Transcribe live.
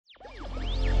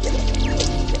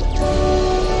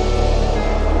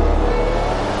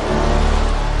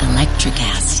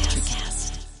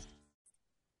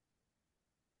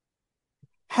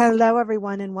Hello,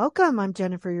 everyone, and welcome. I'm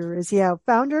Jennifer Urizio,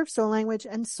 founder of Soul Language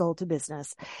and Soul to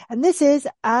Business. And this is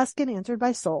Ask and Answered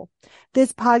by Soul.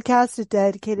 This podcast is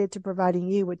dedicated to providing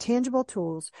you with tangible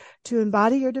tools to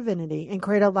embody your divinity and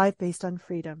create a life based on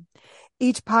freedom.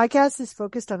 Each podcast is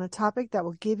focused on a topic that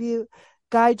will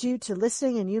guide you to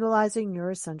listening and utilizing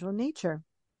your essential nature.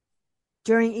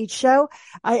 During each show,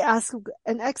 I ask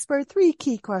an expert 3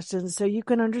 key questions so you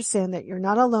can understand that you're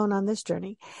not alone on this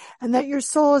journey and that your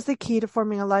soul is the key to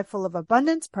forming a life full of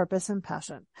abundance, purpose, and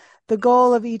passion. The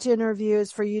goal of each interview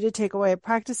is for you to take away a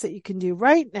practice that you can do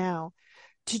right now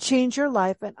to change your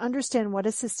life and understand what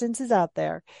assistance is out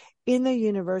there in the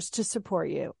universe to support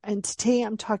you. And today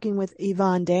I'm talking with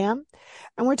Yvonne, and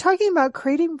we're talking about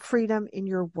creating freedom in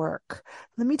your work.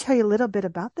 Let me tell you a little bit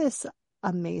about this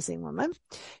amazing woman.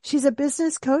 She's a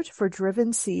business coach for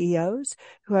driven CEOs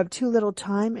who have too little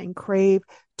time and crave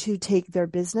to take their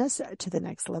business to the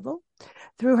next level.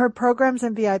 Through her programs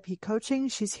and VIP coaching,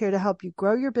 she's here to help you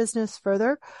grow your business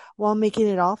further while making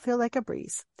it all feel like a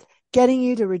breeze, getting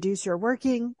you to reduce your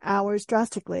working hours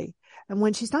drastically. And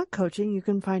when she's not coaching, you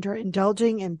can find her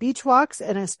indulging in beach walks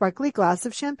and a sparkly glass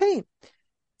of champagne.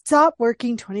 Stop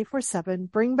working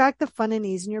 24/7, bring back the fun and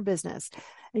ease in your business,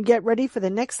 and get ready for the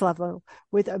next level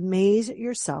with Amaze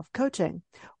Yourself coaching.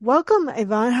 Welcome,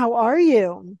 Yvonne. How are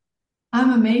you?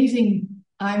 I'm amazing.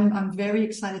 I'm very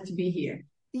excited to be here.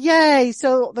 Yay.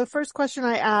 So the first question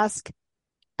I ask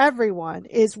everyone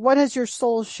is, what has your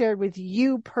soul shared with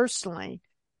you personally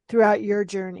throughout your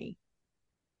journey?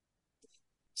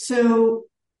 So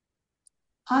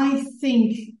I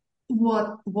think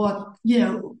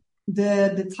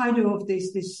the title of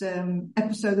this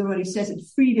episode already says it.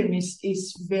 Freedom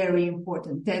is very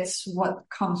important. That's what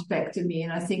comes back to me.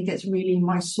 And I think that's really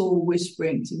my soul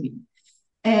whispering to me.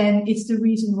 And it's the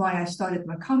reason why I started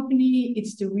my company.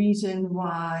 It's the reason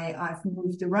why I've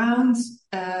moved around.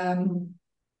 And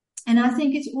I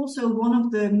think it's also one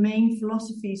of the main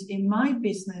philosophies in my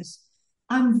business.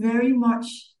 I'm very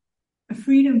much a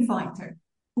freedom fighter.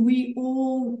 We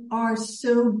all are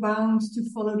so bound to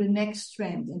follow the next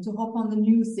trend and to hop on the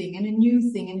new thing and a new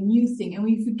thing and a new thing. And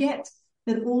we forget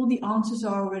that all the answers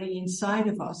are already inside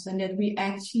of us, and that we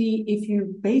actually, if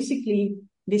you basically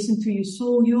listen to your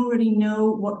soul, you already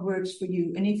know what works for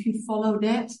you. And if you follow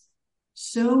that,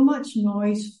 so much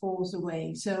noise falls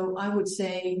away. So I would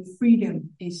say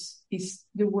freedom is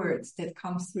the word that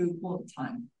comes through all the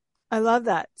time. I love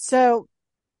that. So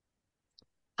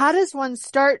how does one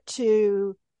start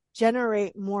to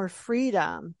generate more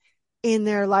freedom in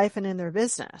their life and in their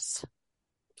business?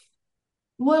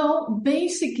 Well,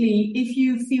 basically, if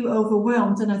you feel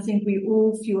overwhelmed, and I think we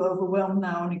all feel overwhelmed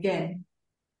now and again,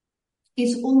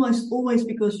 it's almost always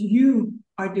because you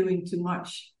are doing too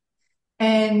much.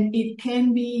 And it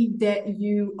can be that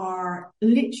you are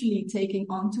literally taking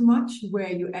on too much,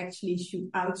 where you actually should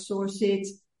outsource it,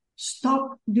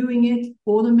 stop doing it,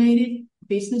 automate it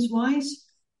business-wise.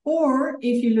 Or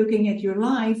if you're looking at your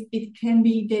life, it can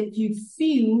be that you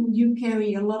feel you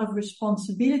carry a lot of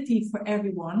responsibility for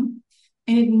everyone,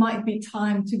 and it might be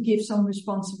time to give some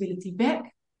responsibility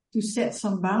back, to set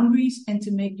some boundaries, and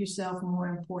to make yourself more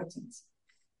important.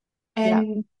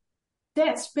 And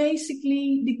that's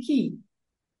basically the key.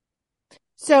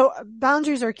 So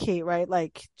boundaries are key, right?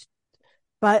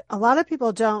 But a lot of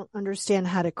people don't understand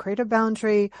how to create a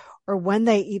boundary or when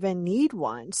they even need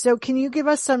one. So can you give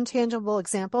us some tangible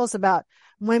examples about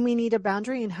when we need a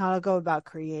boundary and how to go about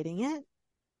creating it?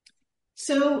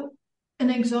 So an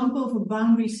example of a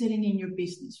boundary setting in your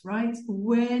business, right?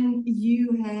 When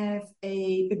you have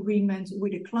a agreement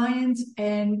with a client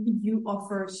and you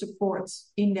offer support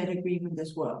in that agreement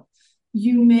as well.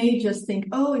 You may just think,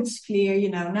 oh, it's clear,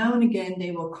 now and again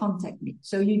they will contact me.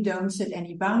 So you don't set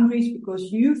any boundaries because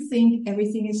you think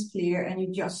everything is clear and you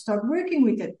just start working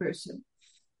with that person.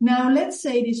 Now, let's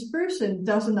say this person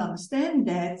doesn't understand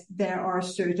that there are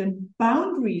certain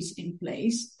boundaries in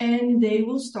place, and they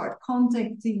will start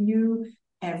contacting you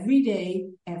every day,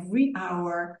 every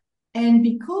hour. And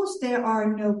because there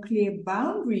are no clear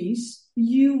boundaries,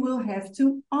 you will have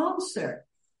to answer.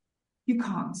 You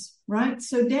can't, right?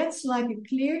 So that's like a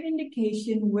clear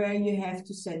indication where you have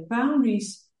to set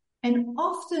boundaries. And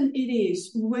often it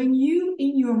is when you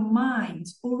in your mind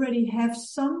already have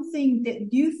something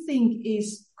that you think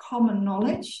is common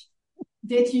knowledge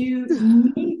that you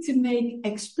need to make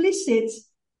explicit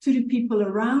to the people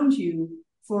around you.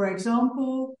 For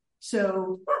example,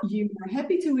 so you are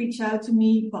happy to reach out to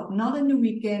me, but not in the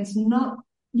weekends, not,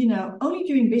 only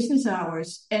during business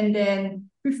hours, and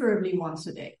then preferably once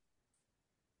a day.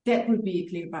 That would be a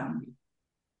clear boundary.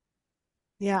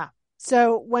 Yeah.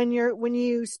 So when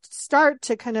you start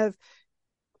to kind of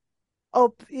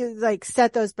like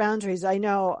set those boundaries. I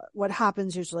know what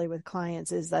happens usually with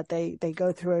clients is that they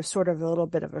go through a sort of a little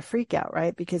bit of a freak out,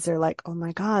 right? Because they're like, oh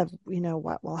my God,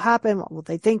 what will happen? What will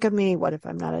they think of me? What if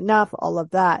I'm not enough? All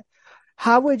of that.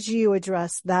 How would you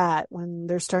address that when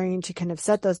they're starting to kind of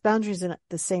set those boundaries and at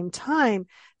the same time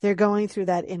they're going through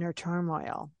that inner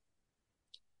turmoil?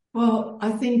 Well,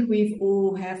 I think we've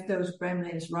all have those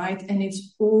gremlins, right? And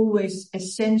it's always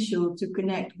essential to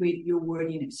connect with your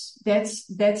worthiness. That's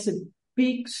a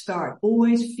big start.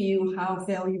 Always feel how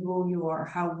valuable you are,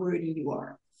 how worthy you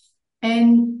are.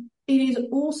 And it is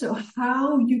also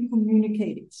how you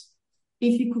communicate it.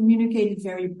 If you communicate it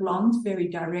very blunt, very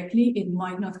directly, it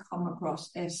might not come across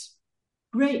as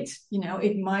great.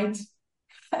 It might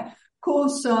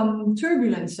cause some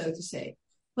turbulence, so to say.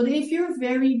 But if you're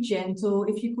very gentle,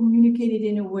 if you communicate it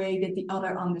in a way that the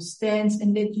other understands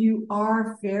and that you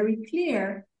are very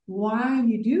clear why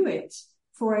you do it.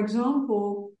 For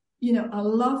example, I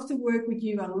love to work with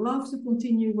you. I love to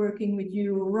continue working with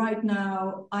you. Right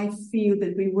now, I feel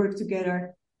that we work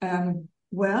together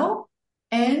well.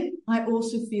 And I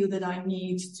also feel that I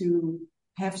need to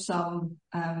have some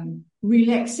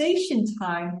relaxation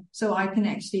time so I can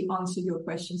actually answer your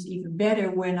questions even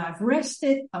better when I've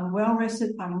rested, I'm well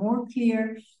rested, I'm more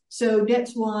clear. So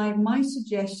that's why my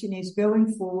suggestion is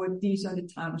going forward, these are the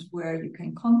times where you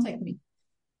can contact me.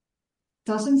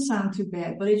 Doesn't sound too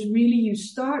bad, but it's really you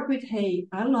start with, hey,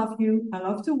 I love you. I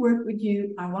love to work with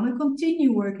you. I want to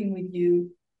continue working with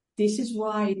you. This is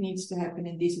why it needs to happen.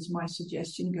 And this is my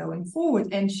suggestion going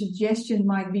forward. And suggestion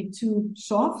might be too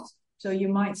soft. So you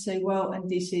might say, well, and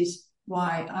this is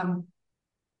why I'm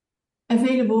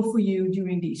available for you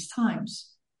during these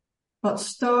times. But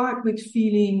start with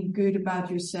feeling good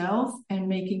about yourself and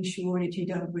making sure that you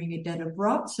don't bring it that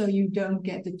abrupt so you don't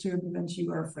get the turbulence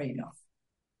you are afraid of.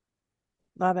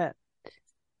 Love it.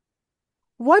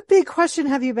 What big question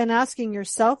have you been asking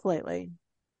yourself lately?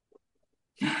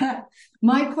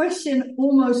 My question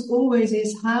almost always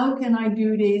is, how can I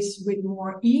do this with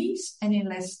more ease and in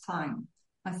less time?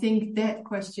 I think that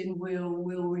question will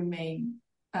remain.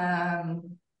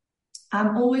 I'm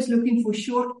always looking for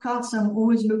shortcuts. I'm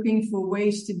always looking for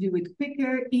ways to do it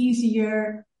quicker,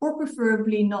 easier, or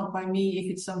preferably not by me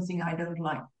if it's something I don't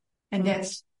like. And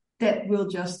that will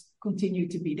just continue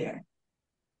to be there.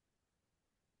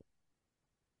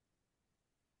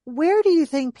 Where do you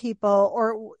think people,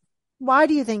 or why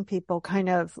do you think people kind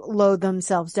of load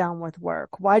themselves down with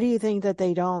work? Why do you think that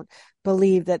they don't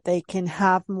believe that they can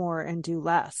have more and do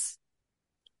less?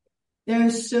 There are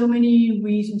so many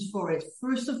reasons for it.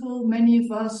 First of all, many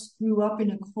of us grew up in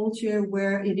a culture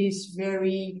where it is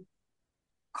very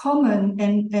common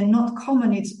and not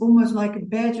common. It's almost like a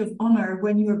badge of honor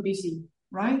when you're busy,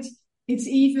 right? It's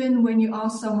even when you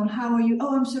ask someone, how are you?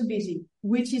 Oh, I'm so busy,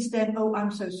 which is then, oh,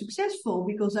 I'm so successful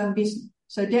because I'm busy.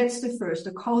 So that's the first.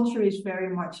 The culture is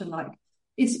very much alike.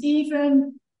 It's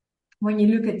even when you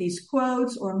look at these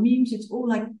quotes or memes, it's all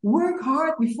like work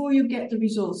hard before you get the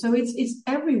results. So it's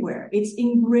everywhere. It's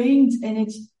ingrained and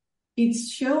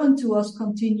it's shown to us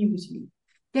continuously.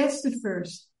 That's the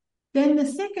first. Then the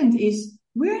second is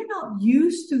we're not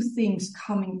used to things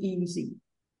coming easy.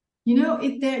 There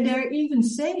are even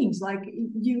sayings like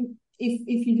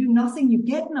if you do nothing, you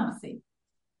get nothing.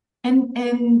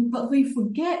 But we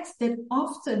forget that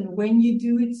often when you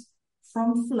do it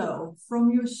from flow,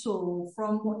 from your soul,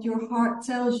 from what your heart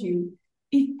tells you,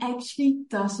 it actually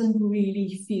doesn't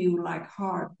really feel like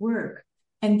hard work.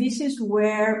 And this is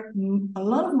where a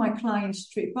lot of my clients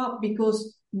trip up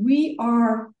because we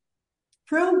are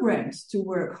programmed to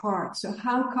work hard. So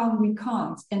how come we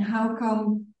can't? And how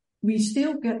come we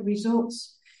still get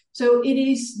results? So it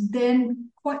is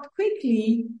then quite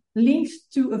quickly linked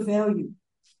to a value.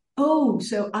 Oh,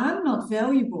 so I'm not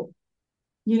valuable,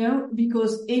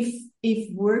 because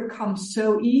if work comes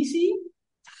so easy,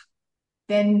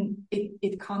 then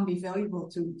it can't be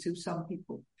valuable to some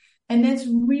people. And that's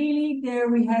really there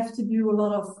we have to do a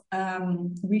lot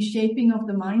of reshaping of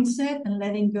the mindset and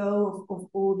letting go of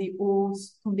all the old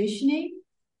conditioning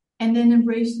and then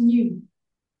embrace the new.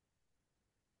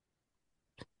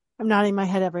 I'm nodding my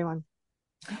head, everyone.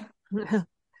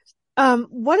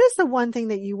 What is the one thing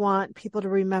that you want people to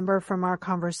remember from our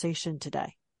conversation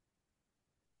today?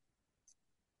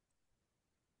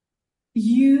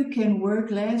 You can work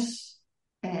less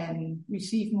and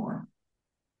receive more.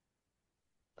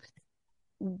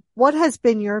 What has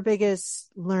been your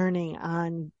biggest learning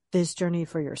on this journey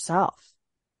for yourself?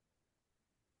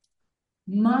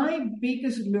 My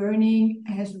biggest learning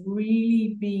has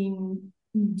really been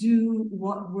do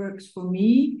what works for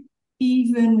me,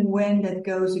 even when that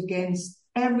goes against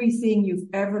everything you've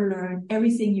ever learned,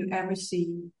 everything you ever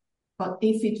see. But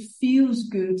if it feels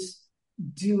good,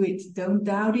 do it. Don't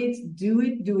doubt it. Do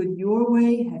it your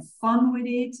way. Have fun with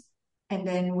it. And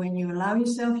then when you allow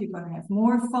yourself, you're going to have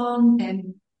more fun,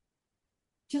 and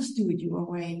just do it your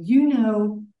way. You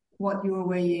know what your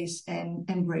way is, and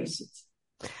embrace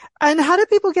it. And how do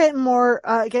people get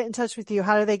in touch with you?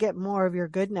 How do they get more of your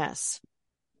goodness?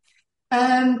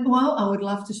 Well, I would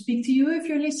love to speak to you if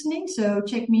you're listening. So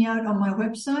check me out on my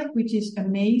website, which is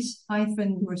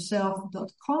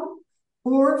amaze-yourself.com,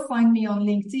 or find me on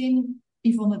LinkedIn,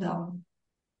 Yvonne.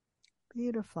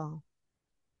 Beautiful.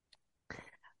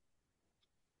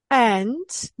 And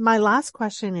my last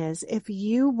question is, if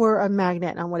you were a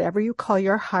magnet on whatever you call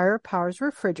your higher powers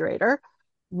refrigerator,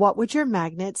 what would your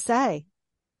magnet say?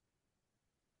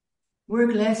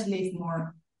 Work less, live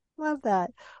more. Love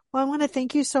that. Well, I want to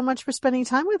thank you so much for spending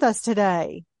time with us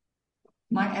today.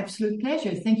 My absolute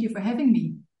pleasure. Thank you for having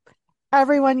me.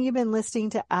 Everyone, you've been listening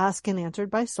to Ask and Answered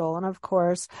by Soul. And of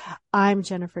course, I'm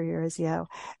Jennifer Urizio.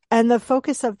 And the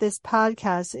focus of this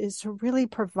podcast is to really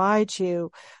provide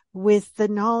you with the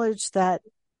knowledge that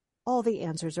all the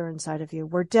answers are inside of you.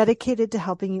 We're dedicated to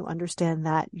helping you understand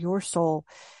that your soul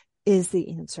is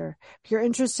the answer. If you're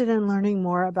interested in learning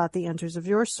more about the answers of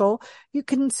your soul, you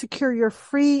can secure your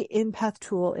free Empath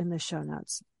tool in the show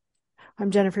notes. I'm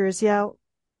Jennifer Urizio.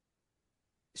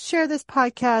 Share this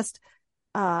podcast,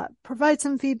 provide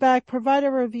some feedback, provide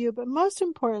a review, but most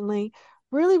importantly,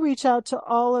 really reach out to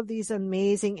all of these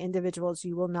amazing individuals.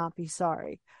 You will not be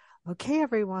sorry. Okay,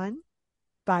 everyone.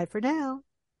 Bye for now.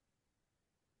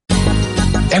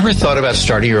 Ever thought about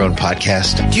starting your own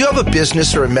podcast? Do you have a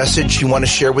business or a message you want to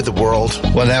share with the world?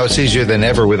 Well, now it's easier than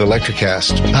ever with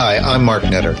Electricast. Hi, I'm Mark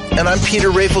Netter. And I'm Peter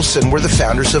Rafelson. We're the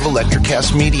founders of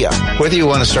Electricast Media. Whether you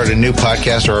want to start a new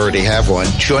podcast or already have one,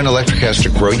 join Electricast to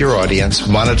grow your audience,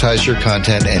 monetize your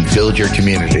content, and build your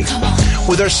community.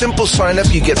 With our simple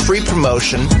sign-up, you get free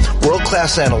promotion,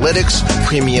 world-class analytics,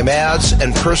 premium ads,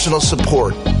 and personal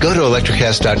support. Go to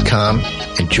electricast.com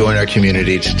and join our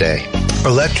community today.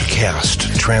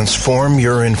 Electricast. Transform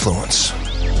your influence.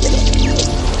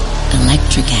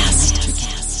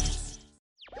 Electricast.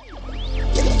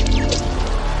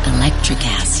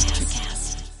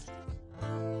 Electricast.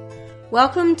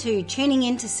 Welcome to Tuning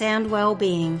Into Sound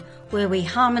Wellbeing, where we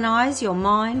harmonise your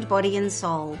mind, body and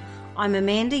soul. I'm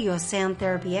Amanda, your sound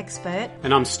therapy expert.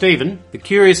 And I'm Stephen, the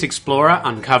curious explorer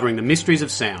uncovering the mysteries of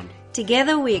sound.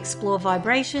 Together we explore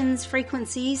vibrations,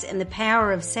 frequencies and the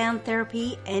power of sound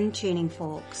therapy and tuning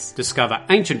forks. Discover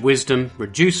ancient wisdom,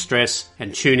 reduce stress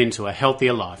and tune into a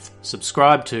healthier life.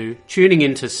 Subscribe to Tuning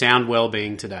Into Sound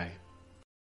Wellbeing today.